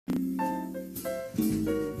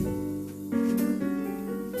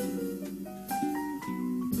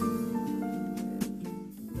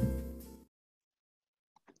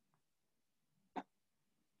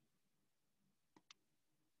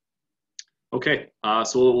Okay,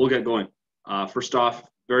 so we'll get going. First off,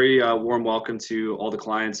 very warm welcome to all the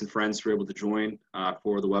clients and friends who are able to join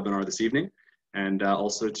for the webinar this evening, and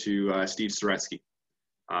also to Steve Saretsky.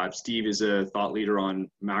 Steve is a thought leader on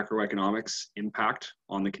macroeconomics impact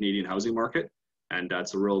on the Canadian housing market, and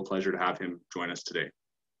it's a real pleasure to have him join us today.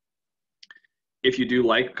 If you do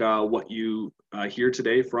like what you hear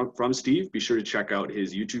today from Steve, be sure to check out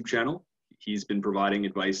his YouTube channel. He's been providing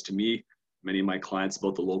advice to me, many of my clients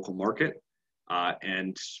about the local market,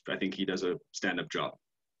 and I think he does a stand-up job.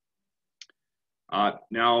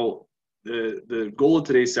 Now, the goal of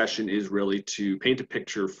today's session is really to paint a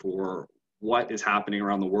picture for what is happening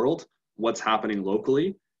around the world, what's happening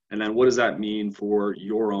locally, and then what does that mean for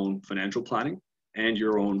your own financial planning and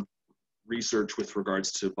your own research with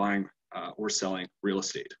regards to buying or selling real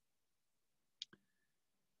estate.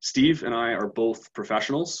 Steve and I are both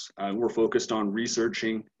professionals. We're focused on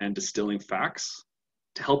researching and distilling facts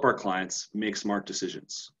to help our clients make smart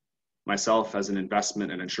decisions. Myself as an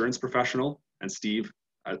investment and insurance professional, and Steve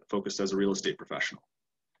focused as a real estate professional.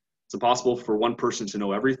 It's impossible for one person to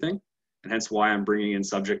know everything, and hence why I'm bringing in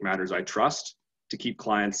subject matters I trust to keep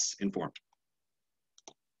clients informed.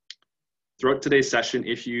 Throughout today's session,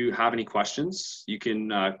 if you have any questions, you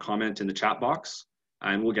can comment in the chat box,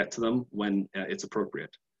 and we'll get to them when it's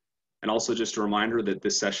appropriate. And also just a reminder that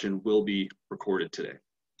this session will be recorded today.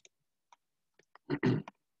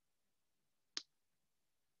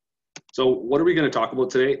 So what are we going to talk about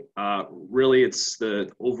today? Really, it's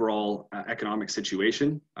the overall economic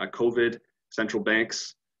situation, COVID, central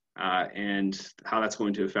banks, and how that's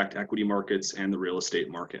going to affect equity markets and the real estate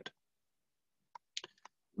market.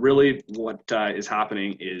 Really, what is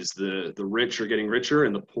happening is the rich are getting richer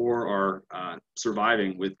and the poor are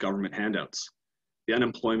surviving with government handouts. The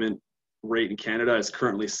unemployment rate in Canada is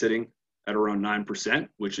currently sitting at around 9%,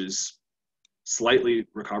 which is slightly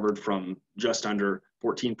recovered from just under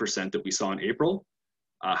 14% that we saw in April.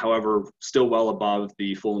 However, still well above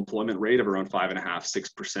the full employment rate of around 5.5%,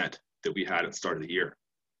 6% that we had at the start of the year.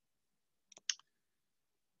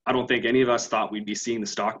 I don't think any of us thought we'd be seeing the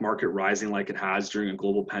stock market rising like it has during a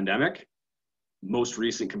global pandemic. Most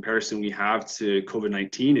recent comparison we have to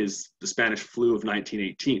COVID-19 is the Spanish flu of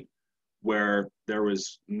 1918, where there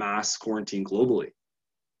was mass quarantine globally.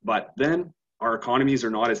 But then our economies are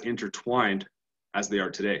not as intertwined as they are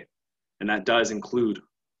today. And that does include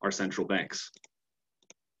our central banks.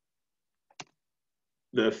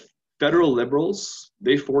 The federal Liberals,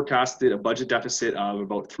 they forecasted a budget deficit of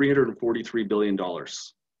about $343 billion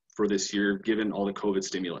for this year, given all the COVID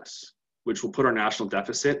stimulus, which will put our national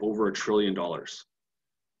deficit over $1 trillion.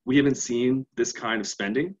 We haven't seen this kind of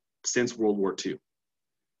spending since World War II.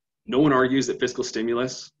 No one argues that fiscal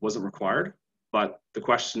stimulus wasn't required, but the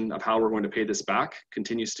question of how we're going to pay this back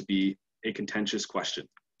continues to be a contentious question.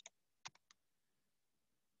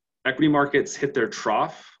 Equity markets hit their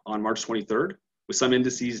trough on March 23rd, with some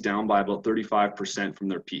indices down by about 35% from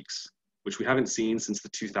their peaks, which we haven't seen since the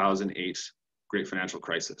 2008 Great Financial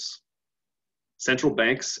Crisis. Central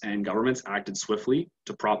banks and governments acted swiftly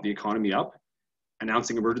to prop the economy up,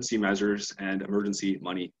 announcing emergency measures and emergency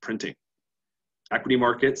money printing. Equity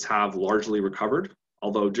markets have largely recovered,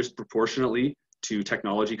 although disproportionately to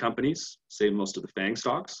technology companies, say most of the FANG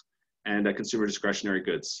stocks, and consumer discretionary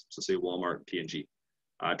goods, so say Walmart and P&G.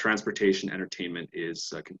 Transportation, entertainment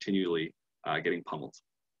is continually getting pummeled.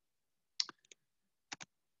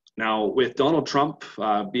 Now, with Donald Trump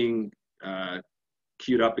being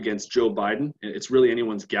queued up against Joe Biden, it's really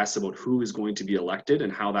anyone's guess about who is going to be elected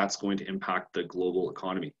and how that's going to impact the global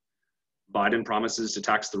economy. Biden promises to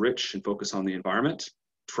tax the rich and focus on the environment.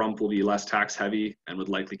 Trump will be less tax heavy and would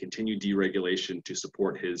likely continue deregulation to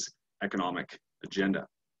support his economic agenda.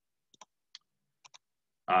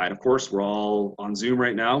 And of course, we're all on Zoom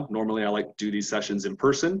right now. Normally, I like to do these sessions in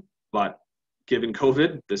person, but given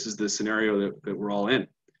COVID, this is the scenario that we're all in.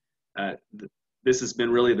 This has been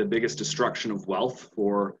really the biggest destruction of wealth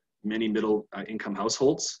for many middle income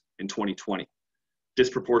households in 2020,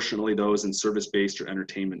 disproportionately those in service-based or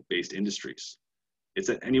entertainment-based industries. It's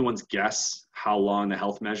anyone's guess how long the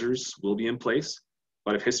health measures will be in place,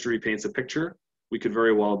 but if history paints a picture, we could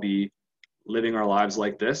very well be living our lives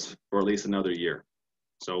like this for at least another year.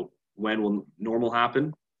 So when will normal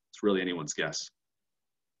happen? It's really anyone's guess.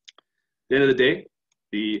 At the end of the day,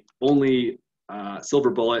 the only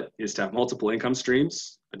silver bullet is to have multiple income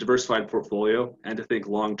streams, a diversified portfolio, and to think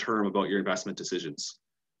long-term about your investment decisions.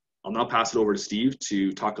 I'll now pass it over to Steve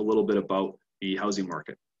to talk a little bit about the housing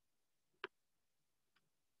market.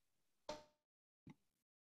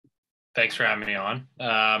 Thanks for having me on.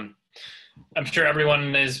 I'm sure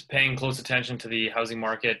everyone is paying close attention to the housing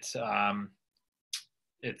market.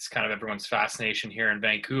 It's kind of everyone's fascination here in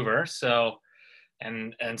Vancouver. So,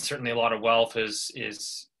 and certainly a lot of wealth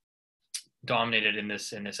is dominated in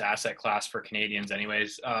this asset class for Canadians,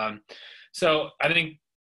 anyways. So I think,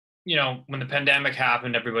 you know, when the pandemic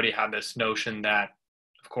happened, everybody had this notion that,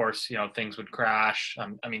 of course, you know, things would crash.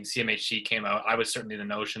 I mean, CMHC came out. I was certainly the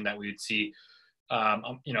notion that we would see,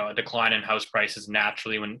 you know, a decline in house prices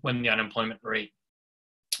naturally when the unemployment rate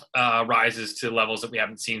rises to levels that we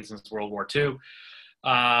haven't seen since World War II.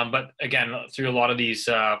 But again, through a lot of these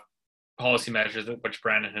policy measures, which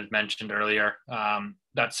Brandon has mentioned earlier,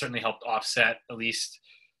 that certainly helped offset at least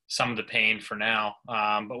some of the pain for now.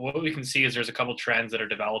 But what we can see is there's a couple trends that are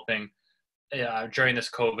developing during this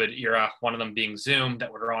COVID era, one of them being Zoom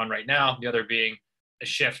that we're on right now, the other being a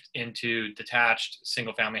shift into detached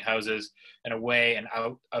single-family houses and away and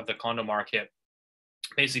out of the condo market,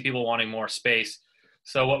 basically people wanting more space.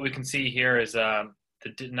 So what we can see here is the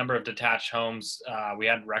number of detached homes. We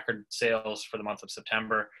had record sales for the month of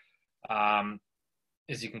September,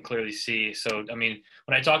 as you can clearly see. So, I mean,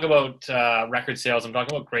 when I talk about record sales, I'm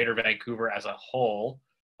talking about Greater Vancouver as a whole.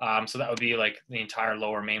 So that would be like the entire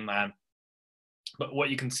Lower Mainland. But what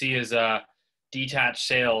you can see is detached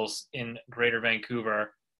sales in Greater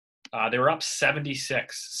Vancouver. They were up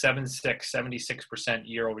 76%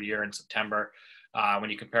 year over year in September when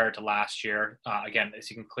you compare it to last year. Again, as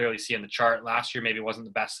you can clearly see in the chart, last year maybe wasn't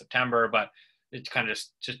the best September, but it's kind of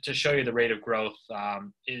just to show you the rate of growth,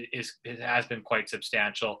 it has been quite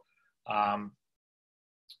substantial. Now,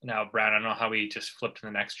 Brad, I don't know how we just flip to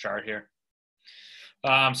the next chart here.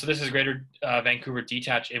 So this is Greater Vancouver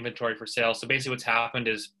detached inventory for sale. So basically what's happened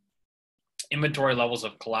is inventory levels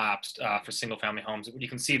have collapsed for single family homes. What you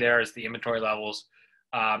can see there is the inventory levels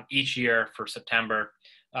each year for September.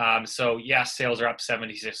 So yes, sales are up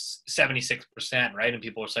 76%, right? And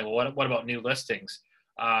people are saying, well, what about new listings?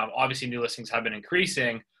 Obviously new listings have been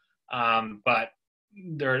increasing, but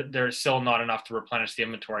they're still not enough to replenish the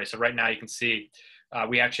inventory. So right now you can see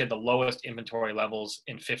we actually had the lowest inventory levels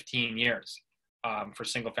in 15 years for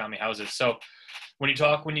single family houses. So when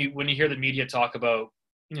you hear the media talk about,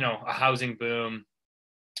 you know, a housing boom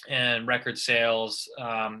and record sales,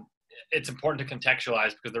 it's important to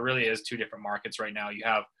contextualize because there really is two different markets right now. You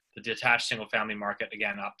have the detached single family market,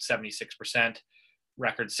 again, up 76%,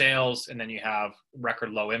 record sales, and then you have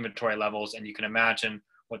record low inventory levels, and you can imagine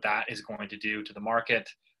what that is going to do to the market.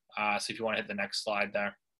 So if you want to hit the next slide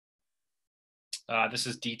there. This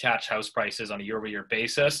is detached house prices on a year-over-year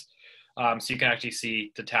basis. So you can actually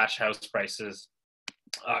see detached house prices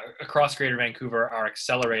across Greater Vancouver are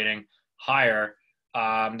accelerating higher.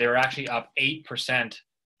 They were actually up 8%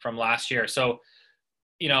 from last year. So,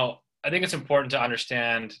 you know, I think it's important to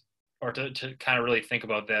understand or to kind of really think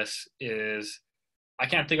about this is I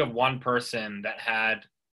can't think of one person that had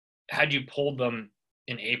you pulled them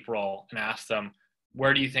in April and asked them,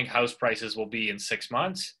 where do you think house prices will be in 6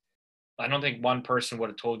 months? I don't think one person would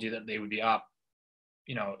have told you that they would be up,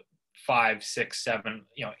 you know, 5, 6, 7,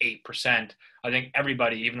 8%. I think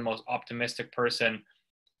everybody, even the most optimistic person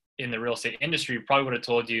in the real estate industry, probably would have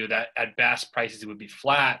told you that at best prices would be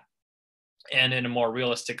flat, and in a more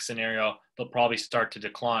realistic scenario, they'll probably start to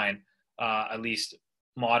decline, at least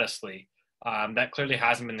modestly. That clearly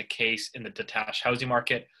hasn't been the case in the detached housing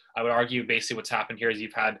market. I would argue basically what's happened here is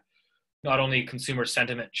you've had not only consumer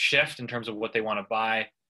sentiment shift in terms of what they want to buy,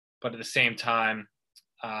 but at the same time,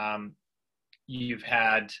 you've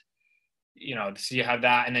had, so you have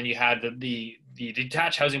that, and then you had the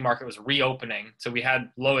detached housing market was reopening. So we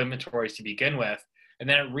had low inventories to begin with, and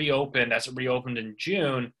then it reopened. As it reopened in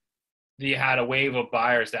June, you had a wave of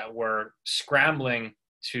buyers that were scrambling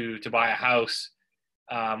to buy a house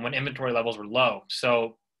when inventory levels were low.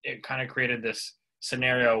 So it kind of created this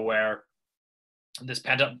scenario where this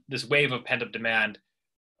wave of pent up demand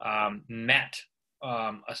met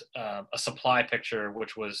a supply picture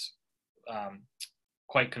which was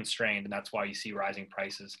quite constrained, and that's why you see rising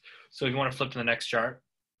prices. So if you want to flip to the next chart.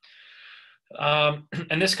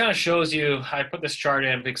 And this kind of shows you, I put this chart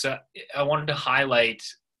in because I wanted to highlight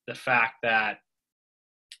the fact that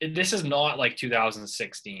this is not like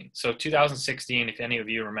 2016. So 2016, if any of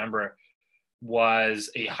you remember, was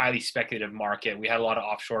a highly speculative market. We had a lot of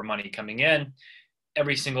offshore money coming in.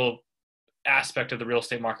 Every single aspect of the real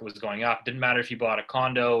estate market was going up. Didn't matter if you bought a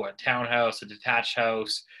condo, a townhouse, a detached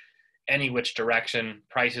house, any which direction,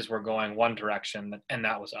 prices were going one direction, and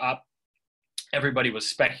that was up. Everybody was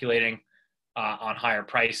speculating on higher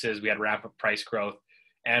prices. We had rapid price growth.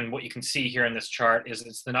 And what you can see here in this chart is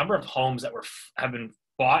it's the number of homes that have been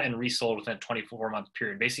bought and resold within a 24-month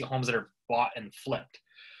period, basically homes that are bought and flipped.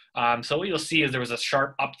 So what you'll see is there was a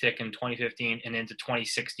sharp uptick in 2015 and into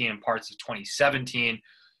 2016 and parts of 2017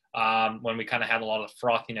 when we kind of had a lot of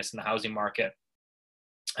frothiness in the housing market.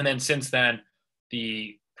 And then since then,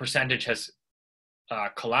 the percentage has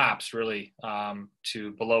collapsed really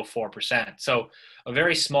to below 4%. So a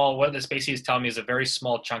very small, what this basically is telling me is a very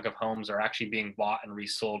small chunk of homes are actually being bought and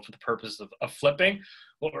resold for the purpose of flipping.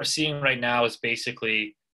 What we're seeing right now is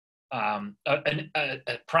basically a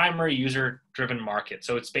primary user-driven market.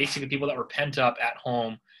 So it's basically people that were pent up at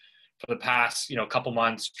home for the past couple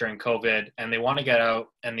months during COVID, and they want to get out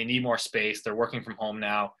and they need more space. They're working from home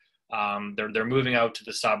now. They're moving out to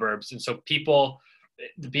the suburbs, and so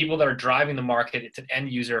the people that are driving the market, it's an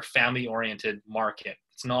end user, family-oriented market.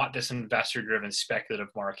 It's not this investor-driven speculative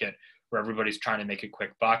market where everybody's trying to make a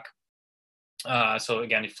quick buck. So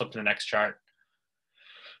again, you flip to the next chart.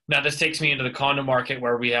 Now this takes me into the condo market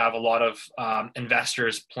where we have a lot of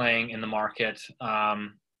investors playing in the market.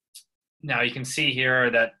 Now you can see here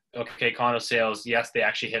that, okay, condo sales, yes, they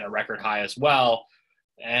actually hit a record high as well.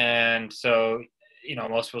 And so,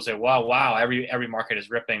 most people say, wow, every market is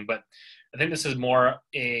ripping, but I think this is more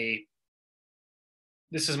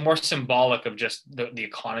symbolic of just the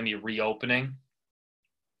economy reopening,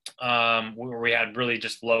 where we had really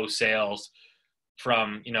just low sales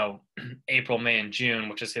from April, May, and June,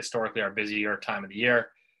 which is historically our busier time of the year.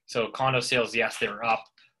 So condo sales, yes, they were up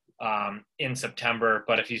in September,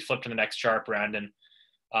 but if you flip to the next chart, Brandon,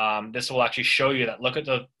 this will actually show you that. Look at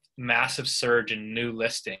the massive surge in new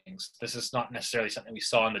listings. This is not necessarily something we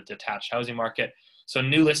saw in the detached housing market. So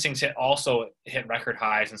new listings also hit record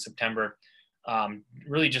highs in September,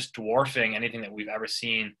 really just dwarfing anything that we've ever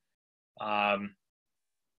seen, in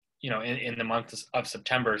the month of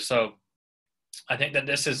September. So I think that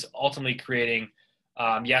this is ultimately creating,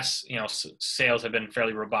 sales have been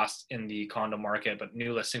fairly robust in the condo market, but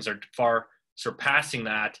new listings are far surpassing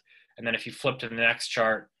that. And then if you flip to the next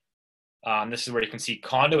chart, this is where you can see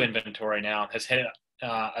condo inventory now has hit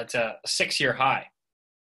it's a 6-year high,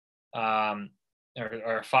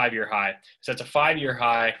 or a 5-year high. So it's a 5-year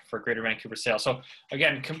high for Greater Vancouver sales. So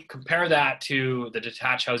again, compare that to the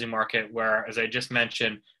detached housing market, where, as I just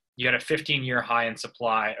mentioned, you had a 15-year high in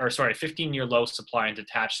supply, 15-year low supply in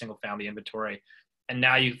detached single-family inventory, and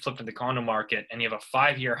now you flip to the condo market and you have a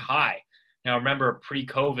 5-year high. Now remember,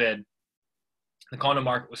 pre-COVID, the condo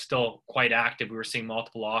market was still quite active. We were seeing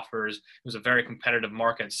multiple offers. It was a very competitive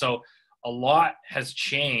market. So a lot has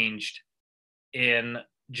changed in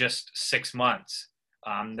just 6 months.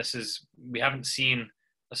 We haven't seen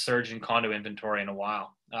a surge in condo inventory in a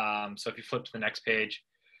while. So if you flip to the next page,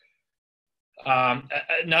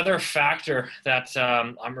 another factor that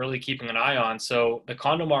I'm really keeping an eye on. So the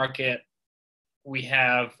condo market, we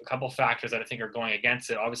have a couple factors that I think are going against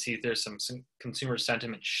it. Obviously, there's some consumer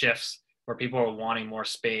sentiment shifts where people are wanting more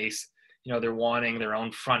space. They're wanting their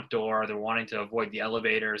own front door. They're wanting to avoid the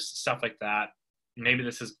elevators, stuff like that. Maybe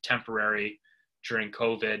this is temporary during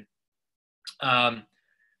COVID.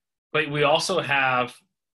 But we also have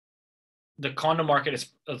the condo market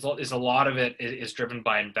is a lot of it is driven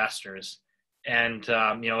by investors. And,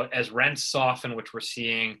 as rents soften, which we're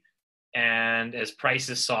seeing, and as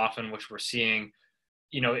prices soften, which we're seeing,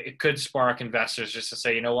 it could spark investors just to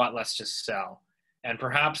say, you know what, let's just sell. And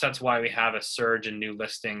perhaps that's why we have a surge in new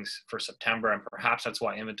listings for September, and perhaps that's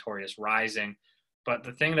why inventory is rising. But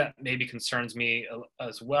the thing that maybe concerns me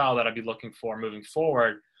as well that I'd be looking for moving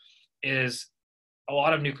forward is a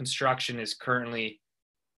lot of new construction is currently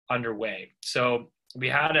underway. So we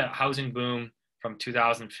had a housing boom from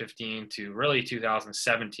 2015 to really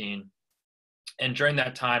 2017. And during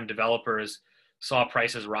that time, developers saw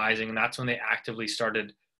prices rising, and that's when they actively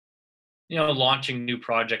started launching new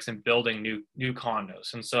projects and building new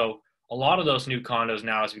condos. And so a lot of those new condos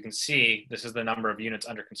now, as we can see, this is the number of units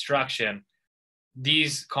under construction.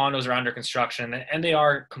 These condos are under construction and they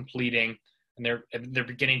are completing, and they're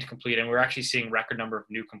beginning to complete. And we're actually seeing record number of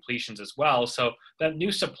new completions as well. So that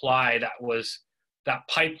new supply, that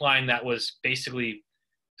pipeline that was basically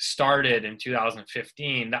started in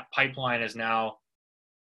 2015, that pipeline is now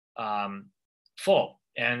full.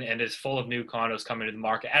 And is full of new condos coming to the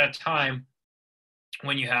market at a time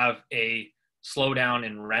when you have a slowdown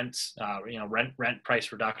in rents, rent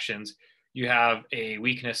price reductions. You have a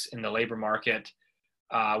weakness in the labor market,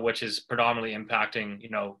 which is predominantly impacting,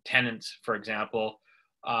 tenants, for example.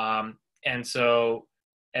 And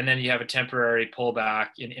then you have a temporary pullback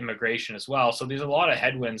in immigration as well. So there's a lot of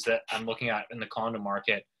headwinds that I'm looking at in the condo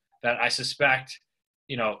market that I suspect,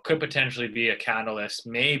 could potentially be a catalyst,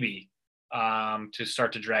 maybe, to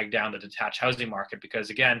start to drag down the detached housing market. Because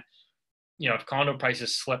again, if condo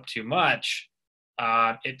prices slip too much,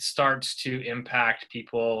 it starts to impact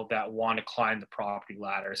people that want to climb the property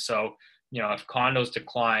ladder. So, if condos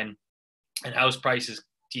decline and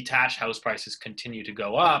detached house prices continue to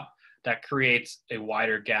go up, that creates a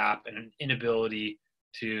wider gap and an inability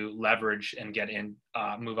to leverage and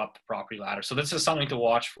move up the property ladder. So this is something to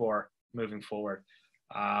watch for moving forward.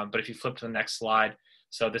 But if you flip to the next slide,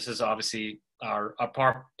 so this is obviously our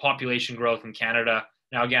population growth in Canada.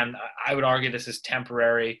 Now, again, I would argue this is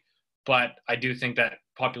temporary, but I do think that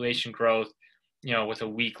population growth, with a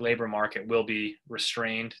weak labor market, will be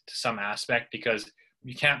restrained to some aspect, because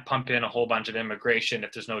you can't pump in a whole bunch of immigration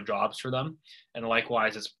if there's no jobs for them. And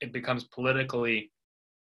likewise, it becomes politically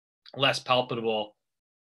less palpable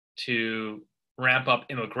to ramp up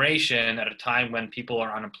immigration at a time when people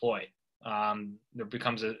are unemployed. There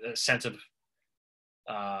becomes a sense of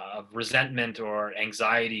resentment or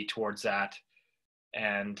anxiety towards that.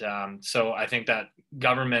 And so I think that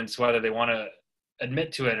governments, whether they want to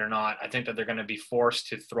admit to it or not, I think that they're going to be forced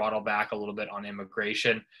to throttle back a little bit on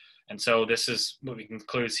immigration. And so this is what we can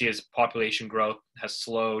clearly see as population growth has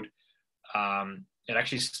slowed. It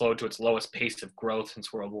actually slowed to its lowest pace of growth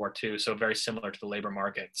since World War II. So very similar to the labor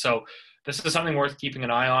market. So this is something worth keeping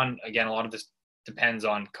an eye on. Again, a lot of this depends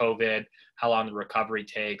on COVID, how long the recovery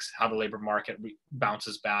takes, how the labor market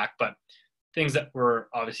bounces back, but things that we're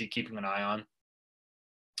obviously keeping an eye on.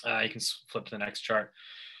 You can flip to the next chart.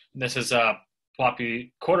 This is a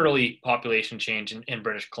quarterly population change in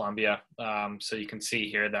British Columbia. So you can see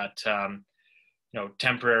here that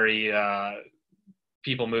temporary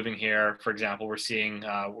people moving here, for example, we're seeing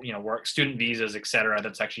work, student visas, etc.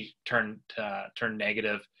 That's actually turned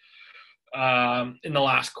negative in the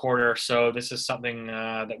last quarter. So this is something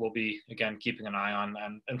that we'll be again keeping an eye on,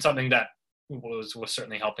 and something that was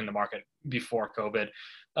certainly helping the market before COVID.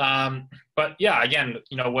 But yeah, again,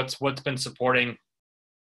 what's been supporting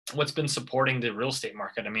the real estate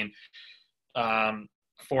market. I mean,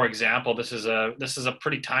 for example, this is a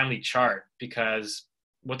pretty timely chart, because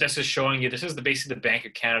what this is showing you, this is basically the Bank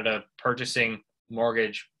of Canada purchasing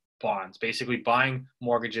mortgage bonds, basically buying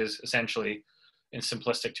mortgages, essentially in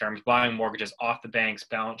simplistic terms, buying mortgages off the bank's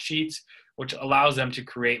balance sheets, which allows them to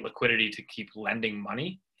create liquidity to keep lending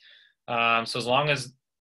money. So as long as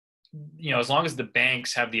the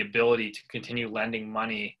banks have the ability to continue lending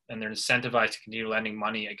money, and they're incentivized to continue lending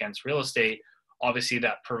money against real estate, obviously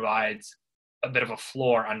that provides a bit of a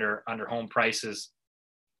floor under home prices.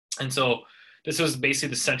 And so this was basically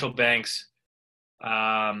the central bank's,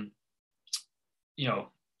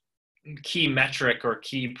 key metric or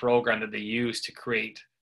key program that they used to create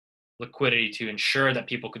liquidity to ensure that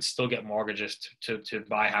people could still get mortgages to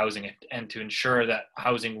buy housing, and to ensure that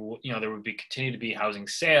housing, there would continue to be housing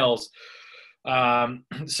sales.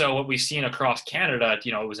 So what we've seen across Canada,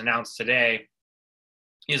 it was announced today,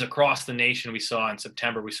 is across the nation. We saw in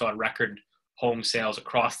September, we saw record home sales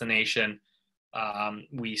across the nation.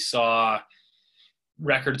 We saw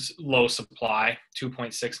records low supply,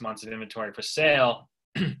 2.6 months of inventory for sale.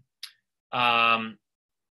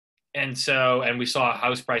 And we saw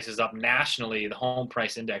house prices up nationally. The home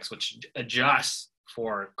price index, which adjusts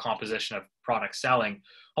for composition of product selling,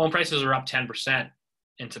 home prices are up 10%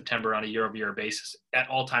 in September on a year-over-year basis at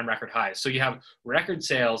all-time record highs. So you have record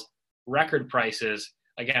sales, record prices,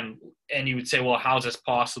 again, and you would say, well, how is this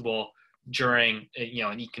possible during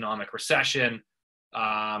an economic recession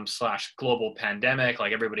 / global pandemic?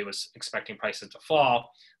 Like, everybody was expecting prices to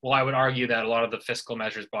fall. Well, I would argue that a lot of the fiscal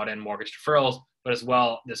measures brought in mortgage deferrals, but as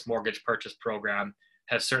well, this mortgage purchase program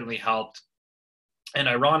has certainly helped. And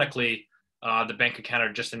ironically, the Bank of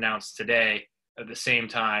Canada just announced today at the same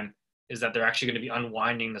time is that they're actually going to be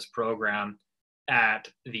unwinding this program at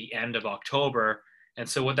the end of October. And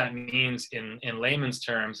so what that means in layman's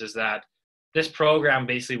terms is that this program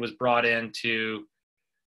basically was brought in to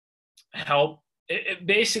help. It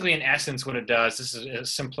basically, in essence, what it does, this is a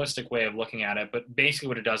simplistic way of looking at it, but basically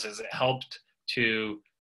what it does is it helped to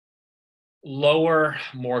lower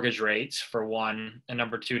mortgage rates, for one, and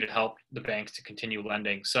number two, to help the banks to continue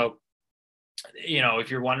lending. So,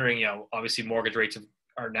 if you're wondering, obviously mortgage rates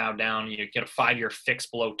are now down. You get a 5-year fix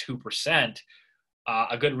below 2%.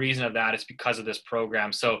 A good reason of that is because of this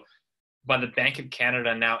program. So by the Bank of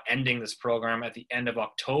Canada now ending this program at the end of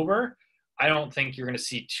October, I don't think you're going to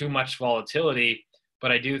see too much volatility,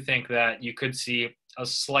 but I do think that you could see a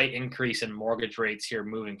slight increase in mortgage rates here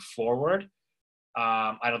moving forward.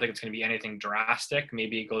 I don't think it's going to be anything drastic.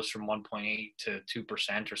 Maybe it goes from 1.8 to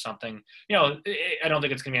 2% or something. I don't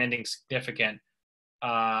think it's going to be anything significant.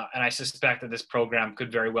 And I suspect that this program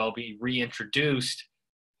could very well be reintroduced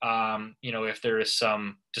if there is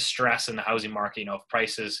some distress in the housing market,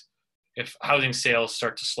 if housing sales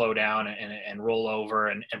start to slow down and roll over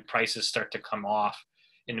and prices start to come off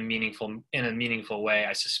in a meaningful way,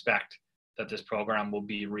 I suspect that this program will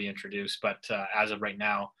be reintroduced. But as of right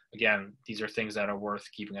now, again, these are things that are worth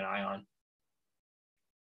keeping an eye on.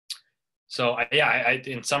 So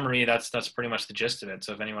in summary, that's pretty much the gist of it.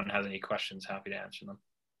 So if anyone has any questions, happy to answer them.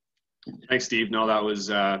 Thanks, Steve. No, that was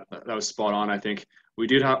spot on. I think we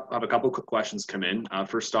did have a couple quick questions come in.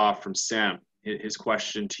 First off, from Sam, his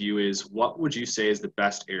question to you is, what would you say is the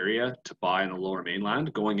best area to buy in the Lower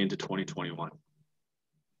Mainland going into 2021?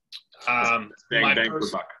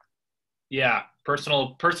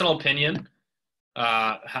 Personal opinion.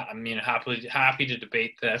 Happy to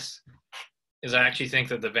debate this. Is I actually think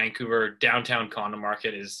that the Vancouver downtown condo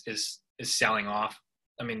market is selling off.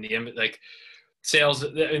 I mean, sales,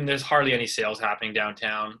 and there's hardly any sales happening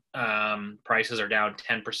downtown. Prices are down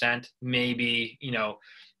 10%. Maybe,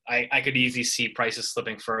 I could easily see prices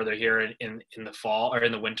slipping further here in the fall or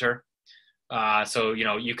in the winter. So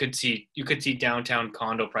you could see downtown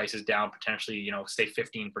condo prices down potentially, say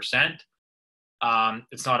 15%.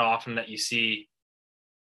 It's not often that you see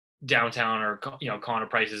downtown or condo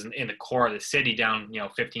prices in the core of the city down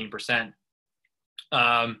 15%.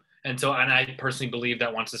 And I personally believe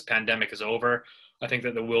that once this pandemic is over, I think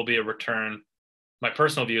that there will be a return. My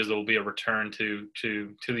personal view is there will be a return to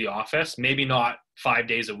the office, maybe not 5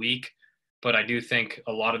 days a week, but I do think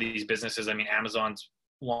a lot of these businesses, Amazon's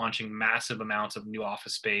launching massive amounts of new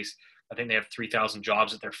office space. I think they have 3,000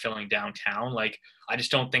 jobs that they're filling downtown. I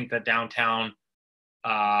just don't think that downtown,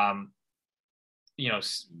 I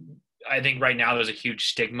think right now there's a huge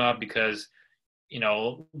stigma because,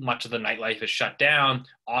 much of the nightlife is shut down,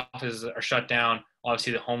 offices are shut down.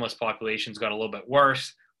 Obviously the homeless population's got a little bit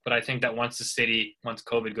worse, but I think that once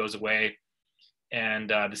COVID goes away and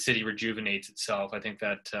the city rejuvenates itself, I think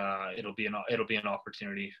that it'll be an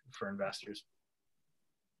opportunity for investors.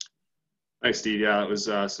 Thanks, Steve. Yeah, that was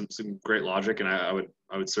some great logic, and I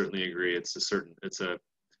would certainly agree.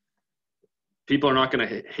 People are not going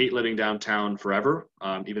to hate living downtown forever,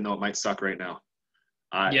 even though it might suck right now.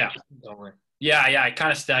 Don't worry. Yeah, it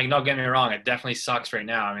kind of don't get me wrong, it definitely sucks right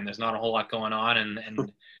now. There's not a whole lot going on,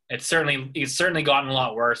 and it's certainly gotten a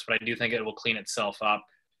lot worse, but I do think it will clean itself up.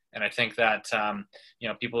 And I think that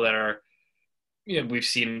people that are, we've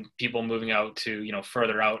seen people moving out to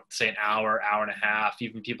further out, say an hour and a half,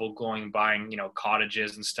 even people buying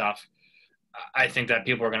cottages and stuff. I think that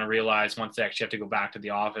people are going to realize once they actually have to go back to the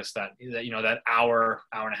office that that hour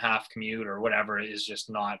and a half commute or whatever is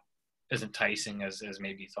just not as enticing as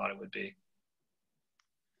maybe you thought it would be.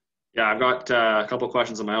 Yeah, I've got a couple of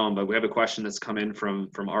questions of my own, but we have a question that's come in from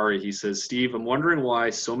Ari. He says, Steve, I'm wondering why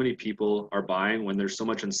so many people are buying when there's so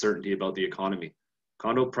much uncertainty about the economy.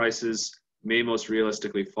 Condo prices may most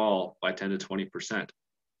realistically fall by 10 to 20%.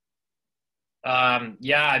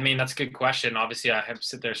 That's a good question. Obviously, I have to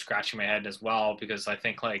sit there scratching my head as well because I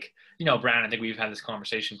think Brandon, I think we've had this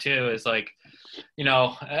conversation too, is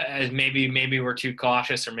maybe we're too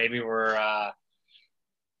cautious or maybe we're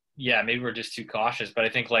just too cautious. But I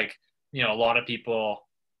think a lot of people,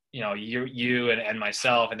 you and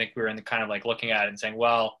myself, I think we were in the kind of looking at it and saying,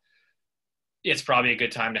 well, it's probably a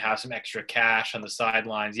good time to have some extra cash on the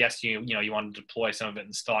sidelines. Yes, you want to deploy some of it in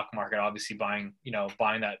the stock market, obviously buying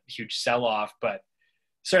that huge sell-off, but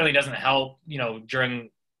certainly doesn't help,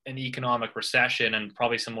 during an economic recession and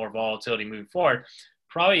probably some more volatility moving forward.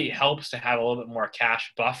 Probably helps to have a little bit more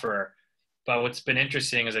cash buffer. But what's been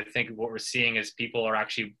interesting is I think what we're seeing is people are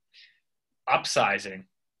actually upsizing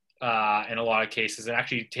in a lot of cases and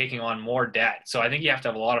actually taking on more debt. So I think you have to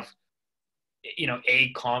have a lot of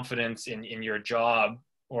A, confidence in your job,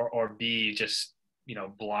 or B, just,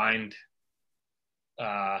 blind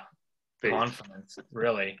confidence,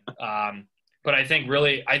 really. But I think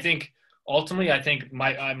ultimately, I think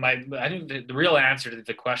the real answer to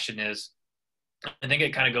the question is, I think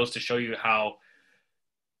it kind of goes to show you how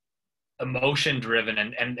emotion driven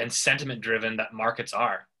and sentiment driven that markets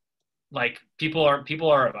are. People are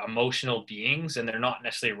emotional beings, and they're not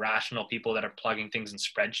necessarily rational people that are plugging things in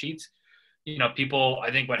spreadsheets. I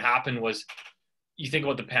think what happened was, you think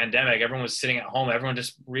about the pandemic, everyone was sitting at home. Everyone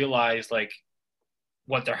just realized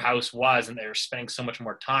what their house was, and they were spending so much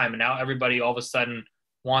more time. And now everybody all of a sudden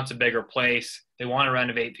wants a bigger place. They want to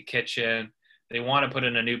renovate the kitchen. They want to put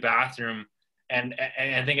in a new bathroom. And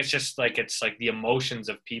I think it's just the emotions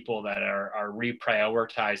of people that are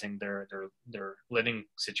reprioritizing their living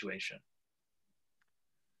situation.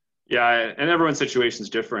 Yeah, and everyone's situation is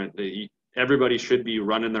different. Everybody should be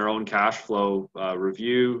running their own cash flow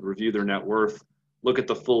review their net worth look at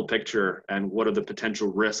the full picture and what are the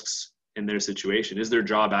potential risks in their situation. Is their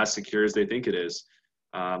job as secure as they think it is?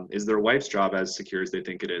 Is their wife's job as secure as they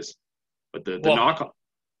think it is? But the knock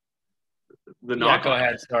go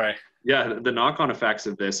ahead. Sorry. Yeah, the knock-on effects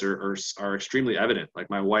of this are extremely evident. Like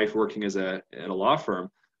my wife working at a law firm,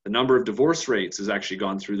 the number of divorce rates has actually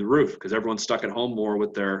gone through the roof because everyone's stuck at home more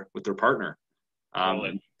with their partner.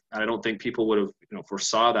 I don't think people would have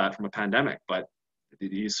foresaw that from a pandemic, but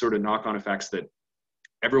these sort of knock-on effects that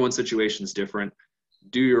everyone's situation is different.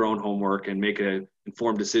 Do your own homework and make an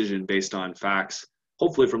informed decision based on facts.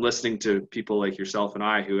 Hopefully, from listening to people like yourself and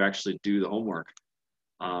I who actually do the homework.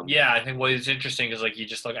 I think what is interesting is like you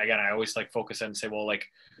just look again. I always like focus and say, well, like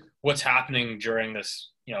what's happening during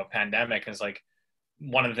this pandemic is like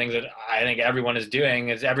one of the things that I think everyone is doing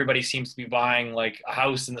is everybody seems to be buying like a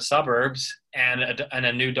house in the suburbs and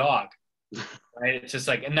a new dog, right? It's just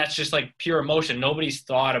like, and that's just like pure emotion. Nobody's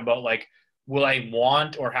thought about like, will I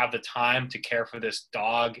want or have the time to care for this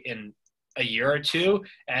dog in a year or two?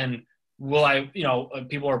 And will I,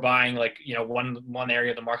 people are buying like, one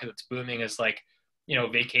area of the market that's booming is like,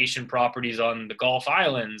 vacation properties on the Gulf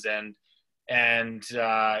Islands and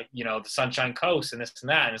the Sunshine Coast and this and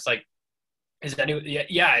that. And it's like,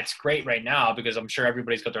 it's great right now because I'm sure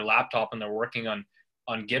everybody's got their laptop and they're working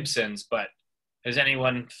on Gibsons, but has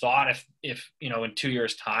anyone thought if in 2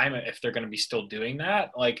 years time, if they're going to be still doing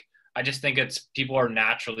that? Like, I just think it's people are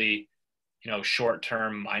naturally,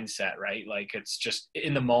 short-term mindset, right? Like it's just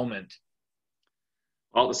in the moment.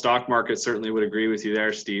 Well, the stock market certainly would agree with you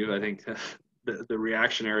there, Steve. I think the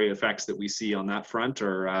reactionary effects that we see on that front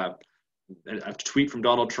are a tweet from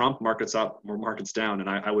Donald Trump, markets up or markets down. And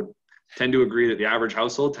I would tend to agree that the average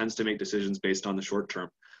household tends to make decisions based on the short term.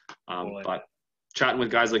 But chatting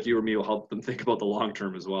with guys like you or me will help them think about the long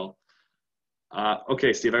term as well.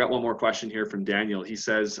 Okay, Steve, I got one more question here from Daniel. He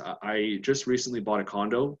says, I just recently bought a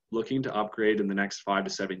condo looking to upgrade in the next 5 to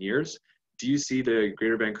 7 years. Do you see the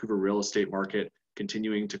Greater Vancouver real estate market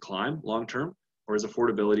continuing to climb long term, or is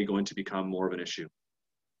affordability going to become more of an issue?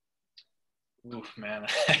 Oof, man,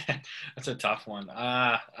 that's a tough one.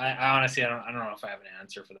 I honestly, I don't know if I have an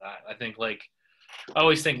answer for that. I think I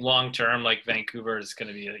always think long term, like Vancouver is going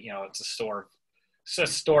to be, it's a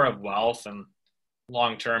store of wealth, and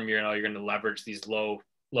long term, you're going to leverage these low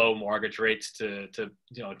mortgage rates to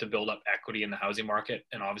build up equity in the housing market,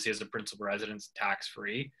 and obviously as a principal residence, tax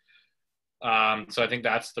free. So I think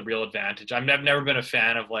that's the real advantage. I've never been a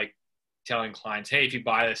fan of like telling clients, hey, if you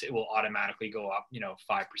buy this, it will automatically go up,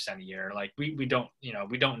 5% a year. Like we don't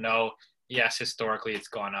know. Yes, historically it's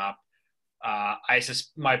gone up.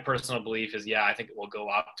 My personal belief is, I think it will go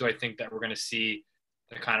up. Do I think that we're going to see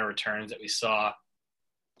the kind of returns that we saw,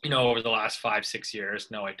 over the last 5-6 years?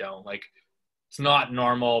 No, I don't. Like, it's not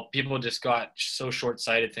normal. People just got so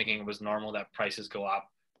short-sighted thinking it was normal that prices go up,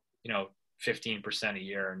 15% a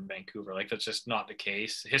year in Vancouver. Like, that's just not the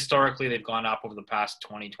case. Historically, they've gone up over the past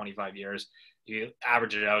 20-25 years. You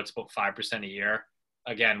average it out, it's about 5% a year.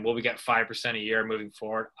 Again, will we get 5% a year moving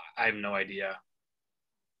forward? I have no idea.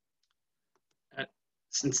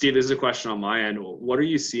 Since Steve, this is a question on my end. What are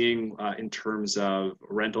you seeing in terms of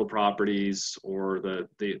rental properties or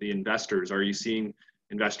the investors? Are you seeing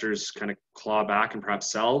investors kind of claw back and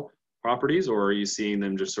perhaps sell properties, or are you seeing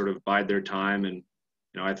them just sort of bide their time? And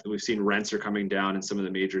we've seen rents are coming down in some of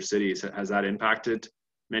the major cities. Has that impacted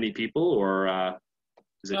many people, or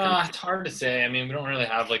is it? It's hard to say. I mean, we don't really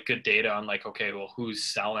have like good data on like, okay, well, who's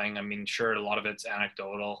selling? I mean, sure, a lot of it's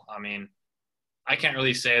anecdotal. I mean, I can't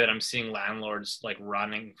really say that I'm seeing landlords like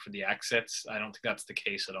running for the exits. I don't think that's the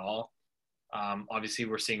case at all. Obviously,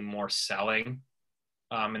 we're seeing more selling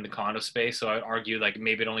in the condo space. So I'd argue like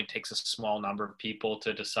maybe it only takes a small number of people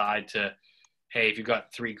to decide to, hey, if you've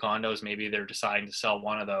got 3 condos, maybe they're deciding to sell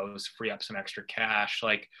one of those, free up some extra cash.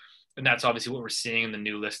 Like, and that's obviously what we're seeing in the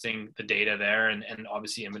new listing, the data there, and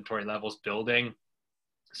obviously inventory levels building.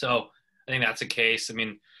 So I think that's the case. I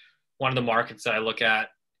mean, one of the markets that I look at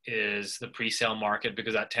is the pre-sale market,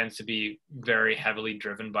 because that tends to be very heavily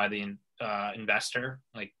driven by the investor.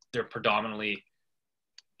 Like they're predominantly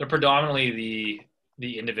the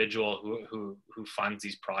individual who funds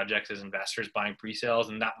these projects as investors buying pre-sales,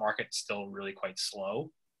 and that market's still really quite slow.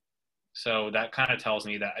 So that kind of tells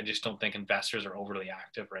me that I just don't think investors are overly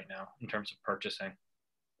active right now in terms of purchasing.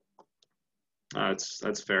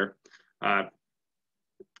 That's fair.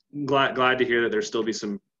 Glad to hear that there's still be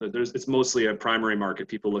some. It's mostly a primary market,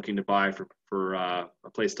 people looking to buy for a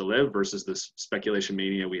place to live versus this speculation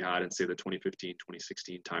mania we had in say the 2015,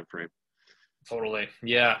 2016 timeframe. Totally.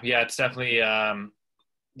 Yeah. It's definitely. I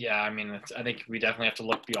mean, I think we definitely have to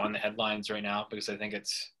look beyond the headlines right now, because I think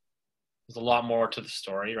there's there's a lot more to the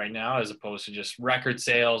story right now as opposed to just record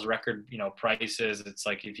sales, record, prices. It's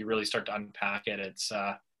like, if you really start to unpack it, it's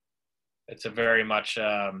a very much,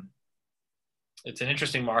 it's an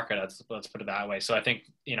interesting market. Let's put it that way. So I think,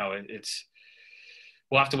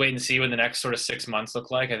 we'll have to wait and see what the next sort of 6 months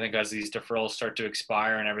look like. I think as these deferrals start to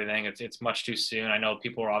expire and everything, it's much too soon. I know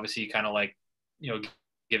people are obviously kind of like,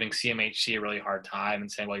 giving CMHC a really hard time and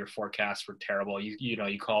saying, well, your forecasts were terrible.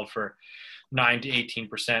 You called for 9 to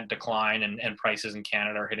 18% decline, and prices in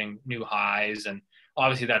Canada are hitting new highs. And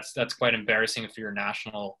obviously that's quite embarrassing if you're a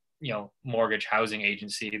national, mortgage housing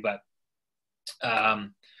agency. But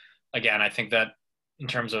again, I think that in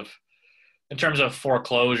terms of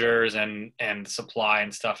foreclosures and supply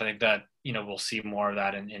and stuff, I think that, we'll see more of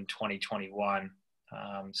that in 2021.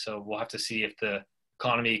 So we'll have to see if the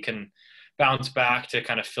economy can bounce back to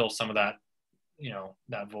kind of fill some of that,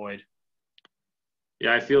 that void.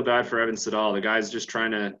 Yeah, I feel bad for Evan Siddall. The guy's just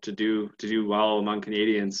trying to do well among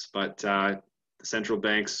Canadians, but the central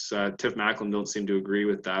banks, Tiff Macklem, don't seem to agree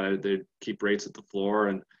with that. They keep rates at the floor,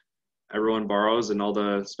 and everyone borrows, and all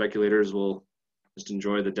the speculators will just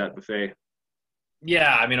enjoy the debt buffet.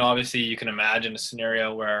 Yeah, I mean, obviously you can imagine a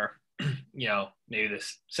scenario where, maybe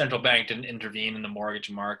this central bank didn't intervene in the mortgage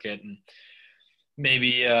market, and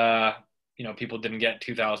maybe, people didn't get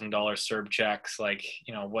 $2,000 CERB checks, like,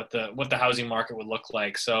 what the housing market would look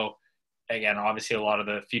like. So again, obviously a lot of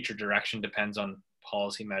the future direction depends on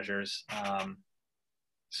policy measures.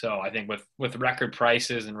 So I think with record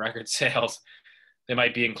prices and record sales, they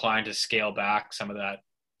might be inclined to scale back some of that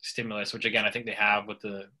stimulus, which again, I think they have with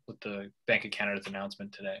the Bank of Canada's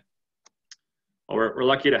announcement today. Well, we're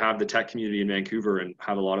lucky to have the tech community in Vancouver and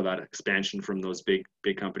have a lot of that expansion from those big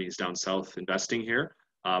companies down south investing here.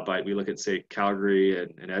 But we look at, say, Calgary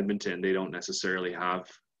and Edmonton, they don't necessarily have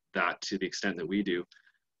that to the extent that we do.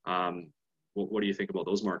 What do you think about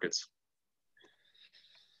those markets?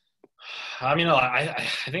 I mean, I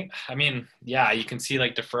think, yeah, you can see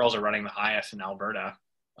like deferrals are running the highest in Alberta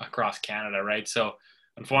across Canada, right? So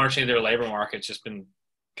unfortunately, their labor market's just been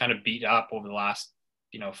kind of beat up over the last,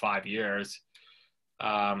 5 years.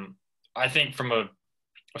 I think from a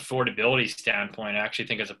affordability standpoint, I actually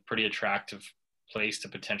think it's a pretty attractive place to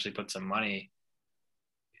potentially put some money.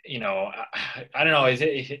 I don't know.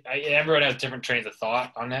 Everyone has different trains of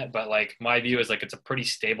thought on that, but like my view is like it's a pretty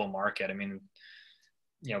stable market. I mean,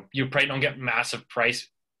 you probably don't get massive price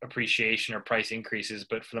appreciation or price increases,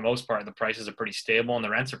 but for the most part, the prices are pretty stable and the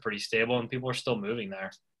rents are pretty stable, and people are still moving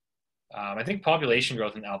there. I think population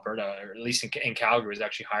growth in Alberta, or at least in Calgary, is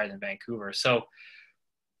actually higher than Vancouver. So,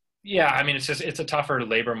 yeah, I mean, it's a tougher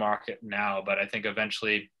labor market now, but I think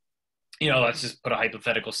eventually, let's just put a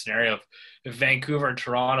hypothetical scenario. If Vancouver,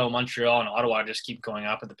 Toronto, Montreal, and Ottawa just keep going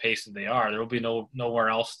up at the pace that they are, there will be nowhere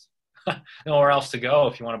else to go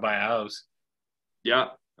if you want to buy a house. Yeah,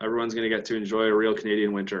 everyone's going to get to enjoy a real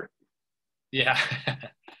Canadian winter. Yeah.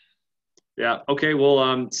 Yeah. Okay.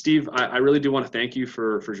 Well, Steve, I really do want to thank you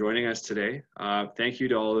for joining us today. Thank you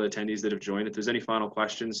to all the attendees that have joined. If there's any final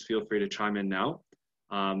questions, feel free to chime in now.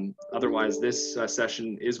 Otherwise, this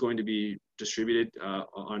session is going to be distributed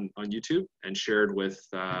on YouTube and shared with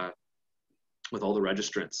all the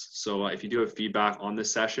registrants. So if you do have feedback on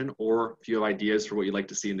this session, or if you have ideas for what you'd like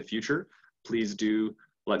to see in the future, please do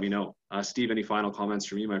let me know. Steve, any final comments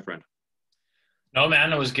from you, my friend? No,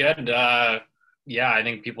 man, it was good. Yeah, I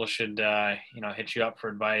think people should, hit you up for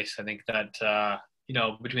advice. I think that,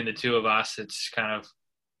 between the two of us, it's kind of,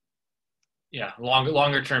 yeah,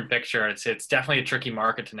 longer term picture. It's definitely a tricky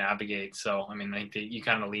market to navigate. So, I mean, I think that you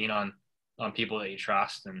kind of lean on people that you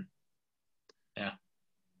trust, and yeah.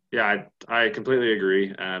 Yeah, I completely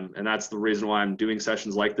agree. And that's the reason why I'm doing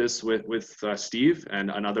sessions like this with Steve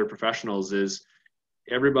and other professionals is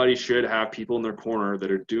everybody should have people in their corner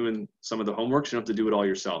that are doing some of the homework. You don't have to do it all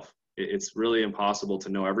yourself. It's really impossible to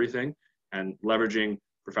know everything, and leveraging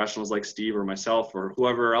professionals like Steve or myself or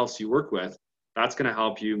whoever else you work with, that's going to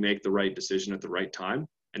help you make the right decision at the right time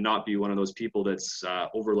and not be one of those people that's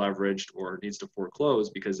over leveraged or needs to foreclose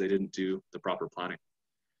because they didn't do the proper planning.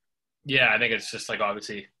 Yeah, I think it's just like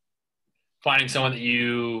obviously finding someone that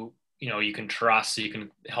you can trust, so you can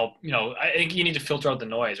help. I think you need to filter out the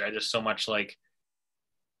noise, right? There's so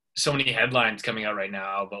many headlines coming out right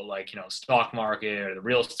now about stock market or the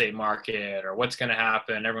real estate market or what's going to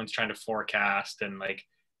happen. Everyone's trying to forecast, and I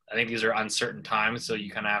think these are uncertain times. So you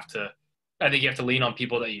kind of I think you have to lean on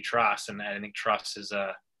people that you trust. And I think trust is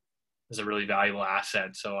a really valuable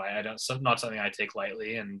asset. So not something I take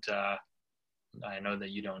lightly. And I know that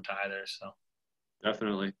you don't either. So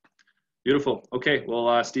definitely. Beautiful. Okay.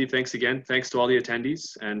 Well, Steve, thanks again. Thanks to all the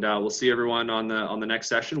attendees, and we'll see everyone on the next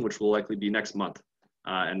session, which will likely be next month.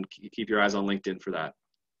 and keep your eyes on LinkedIn for that.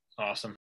 Awesome.